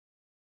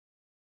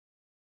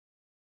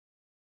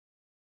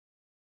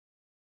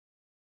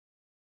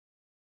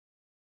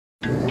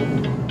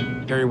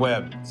Gary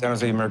Webb, San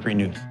Jose Mercury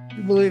News.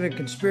 You believe in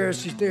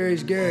conspiracy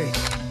theories, Gary?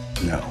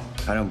 No,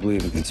 I don't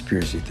believe in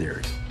conspiracy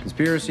theories.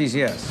 Conspiracies,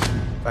 yes.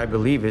 If I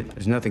believe it,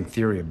 there's nothing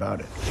theory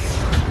about it.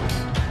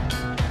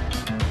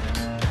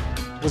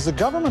 Was the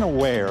government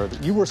aware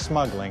that you were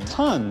smuggling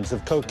tons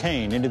of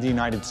cocaine into the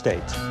United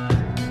States?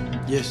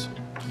 Yes,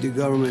 the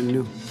government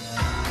knew.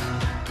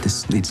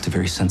 This leads to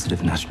very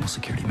sensitive national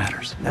security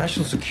matters.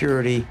 National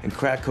security and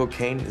crack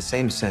cocaine, the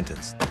same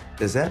sentence.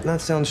 Does that not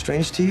sound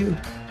strange to you?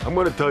 I'm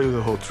going to tell you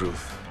the whole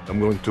truth.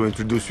 I'm going to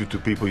introduce you to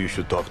people you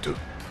should talk to.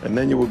 And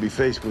then you will be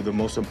faced with the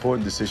most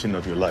important decision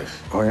of your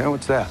life. Oh, yeah?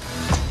 What's that?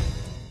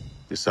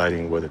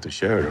 Deciding whether to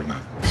share it or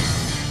not.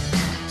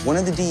 One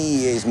of the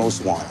DEA's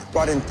most wanted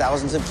brought in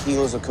thousands of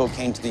kilos of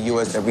cocaine to the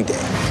U.S. every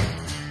day.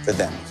 For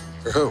them.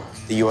 For who?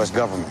 The U.S.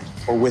 government.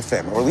 Or with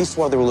them. Or at least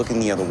while they were looking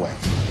the other way.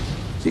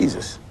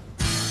 Jesus.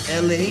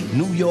 L.A.,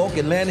 New York,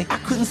 Atlanta. I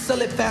couldn't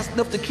sell it fast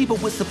enough to keep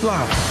up with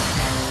supply.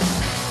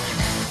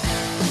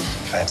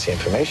 Fancy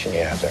information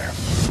you have there.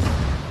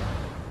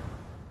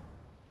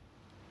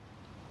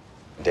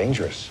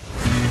 Dangerous.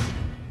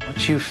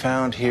 What you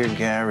found here,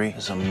 Gary,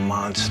 is a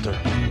monster.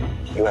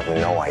 You have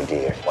no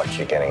idea what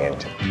you're getting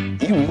into.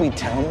 You really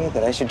tell me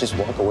that I should just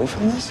walk away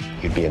from this?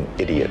 You'd be an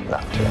idiot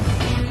not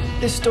to.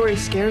 This story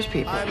scares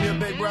people. I'm your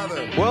big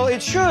brother. Well,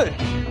 it should.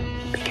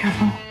 Be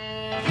careful.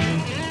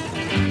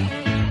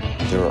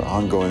 There are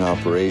ongoing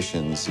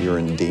operations you're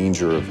in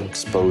danger of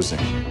exposing.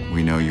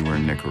 We know you were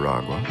in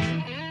Nicaragua.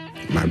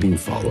 Am I being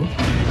followed?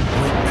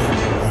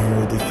 I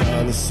heard they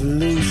found a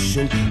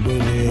solution.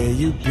 Where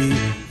you be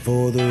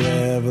for the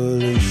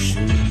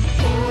revolution?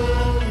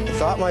 I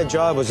thought my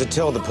job was to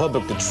tell the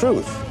public the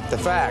truth, the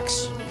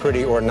facts,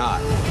 pretty or not.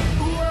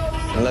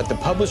 And let the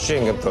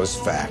publishing of those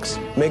facts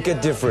make a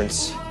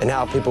difference in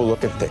how people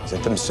look at things,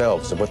 at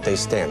themselves, and what they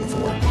stand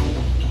for.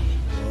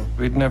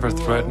 We'd never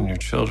threaten your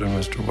children,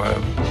 Mr.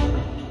 Webb.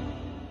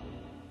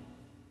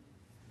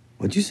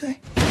 What'd you say?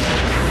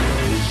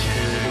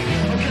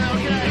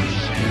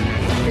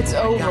 It's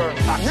over.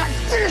 I'm not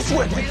finished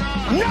with it!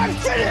 Not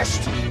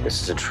finished!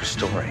 This is a true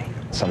story.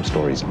 Some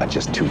stories are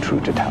just too true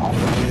to tell.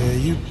 Where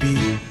you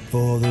be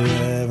for the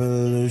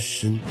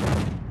revolution?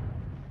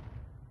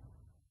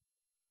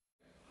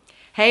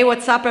 Hey,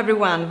 what's up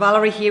everyone?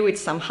 Valerie here with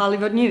some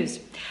Hollywood news.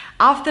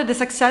 After the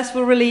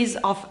successful release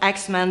of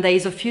X-Men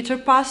Days of Future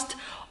Past,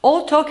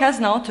 all talk has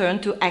now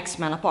turned to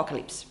X-Men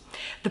Apocalypse.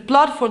 The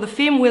plot for the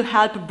film will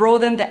help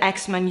broaden the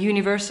X-Men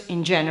universe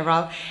in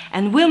general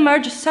and will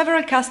merge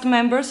several cast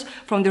members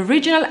from the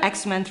original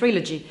X-Men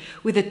trilogy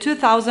with the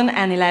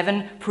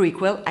 2011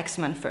 prequel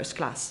X-Men First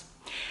Class.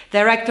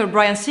 Director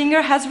Bryan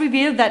Singer has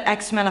revealed that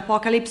X-Men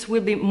Apocalypse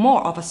will be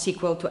more of a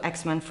sequel to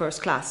X-Men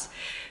First Class,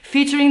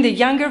 featuring the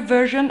younger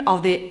version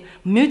of the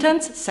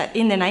mutants set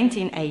in the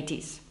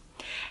 1980s.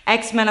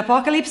 X-Men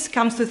Apocalypse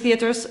comes to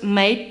theaters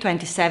May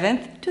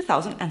 27th,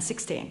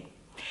 2016.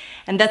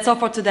 And that's all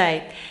for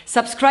today.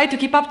 Subscribe to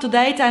keep up to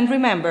date and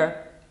remember,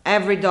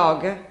 every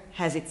dog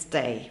has its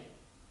day.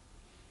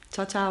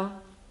 Ciao, ciao.